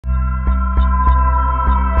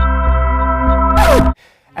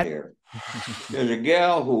There's a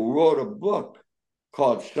gal who wrote a book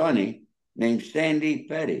called Sonny named Sandy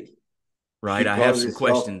Petty. Right. She I have calls some herself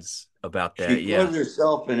questions about that. she Yeah. calls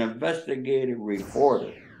herself an investigative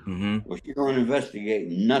reporter. Mm-hmm. Well, she don't investigate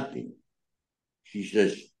nothing. She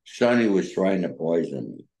says Sonny was trying to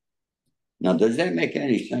poison me. Now, does that make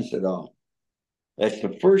any sense at all? That's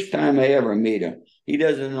the first time I ever meet him. He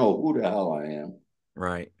doesn't know who the hell I am.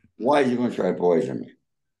 Right. Why is he going to try to poison me?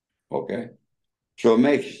 Okay. So it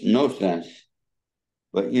makes no sense.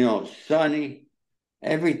 But, Sonny,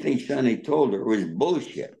 everything Sonny told her was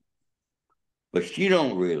bullshit. But she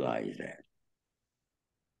don't realize that.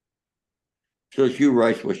 So she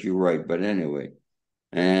writes what she writes. But anyway,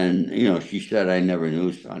 and, she said, I never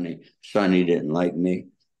knew Sonny. Sonny didn't like me.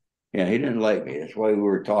 Yeah, he didn't like me. That's why we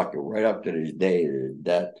were talking right up to this day, his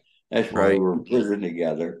death. That's why we Right. were in prison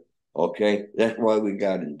together. Okay. That's why we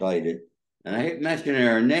got indicted. And I hate mentioning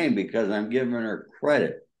her name because I'm giving her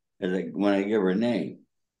credit when I give her name.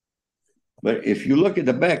 But if you look at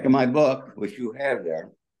the back of my book, which you have there,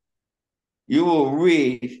 you will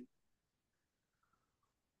read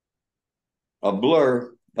a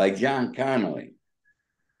blur by John Connolly.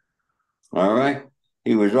 All right.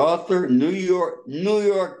 He was author, New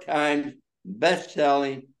York Times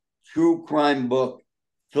best-selling true crime book,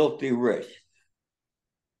 Filthy Rich.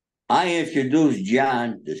 I introduced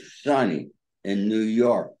John to Sonny in New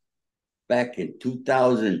York back in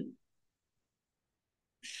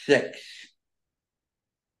 2006.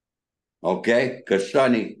 Okay? Because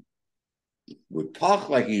Sonny would talk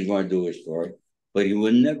like he's going to do a story, but he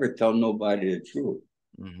would never tell nobody the truth.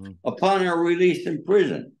 Mm-hmm. Upon our release in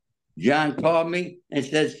prison, John called me and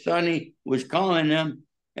said Sonny was calling him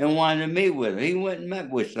and wanted to meet with him. He went and met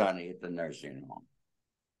with Sonny at the nursing home.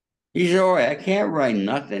 He said, all right, I can't write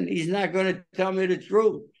nothing. He's not going to tell me the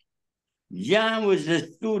truth. John was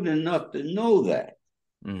astute enough to know that.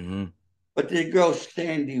 Mm-hmm. But this girl,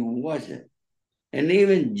 Sandy, wasn't. And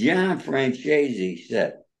even John Franzese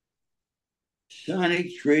said,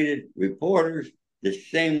 Sonny treated reporters the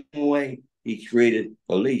same way he treated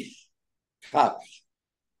police, cops.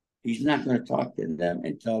 He's not going to talk to them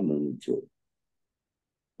and tell them the truth.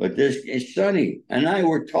 But this is Sonny and I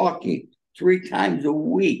were talking 3 times a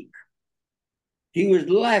week. He was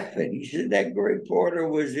laughing. He said, that great reporter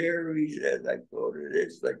was here. He said, I go to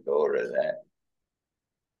this, I go to that.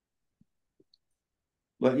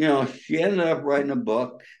 But, she ended up writing a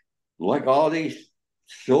book like all these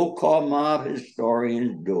so-called mob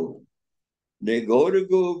historians do. They go to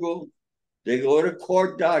Google, they go to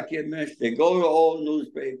court documents, they go to old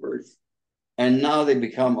newspapers, and now they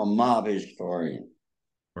become a mob historian.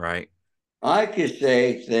 Right. I could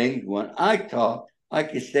say things when I talk, I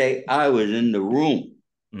could say I was in the room.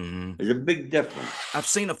 Mm-hmm. There's a big difference. I've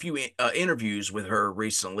seen a few interviews with her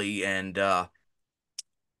recently, and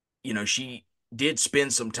she did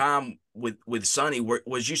spend some time with Sonny.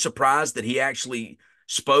 Was you surprised that he actually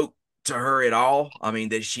spoke to her at all? I mean,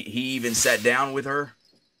 that he even sat down with her?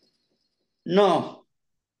 No,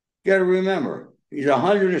 you got to remember, he's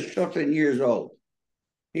 100 and something years old.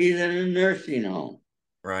 He's in a nursing home.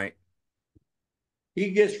 Right.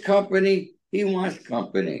 He gets company. He wants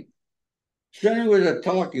company. Sonny was a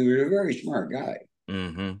talker. He was a very smart guy.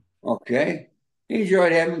 Mm-hmm. Okay. He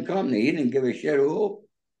enjoyed having company. He didn't give a shit who.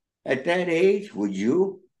 At that age, would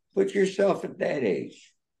you put yourself at that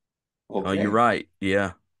age? Oh, you're Okay. right.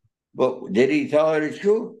 Yeah. But did he tell her the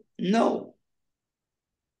truth? No.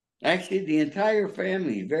 Actually, the entire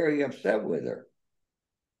family is very upset with her.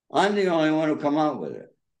 I'm the only one who come out with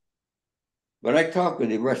it. But I talk with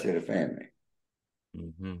the rest of the family,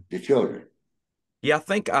 Mm-hmm. the children. Yeah,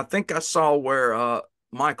 I think I saw where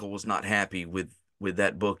Michael was not happy with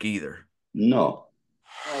that book either. No.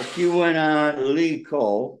 She went on Lee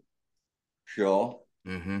Cole show.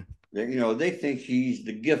 Mm-hmm. They think she's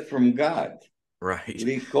the gift from God. Right.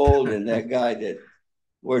 Lee Cole and that guy that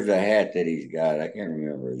wears a hat that he's got. I can't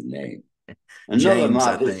remember his name. Another James,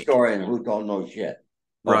 I mob think. historian who don't know shit.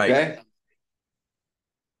 Right. Okay?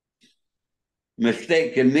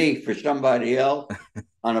 Mistaking me for somebody else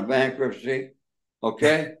on a bankruptcy.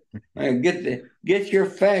 Okay? And get your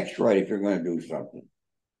facts right if you're going to do something.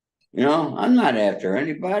 I'm not after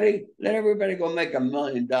anybody. Let everybody go make $1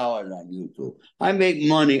 million on YouTube. I make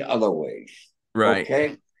money other ways. Right.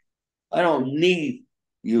 Okay? I don't need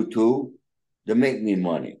YouTube to make me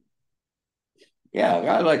money. Yeah,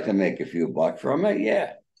 I'd like to make a few bucks from it.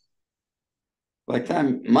 Yeah. By the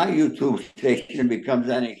time my YouTube station becomes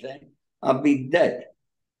anything, I'll be dead.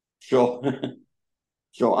 So,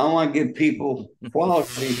 so I want to give people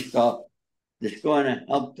quality stuff that's going to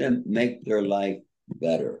help them make their life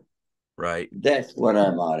better. Right. That's what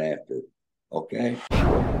I'm out after. Okay.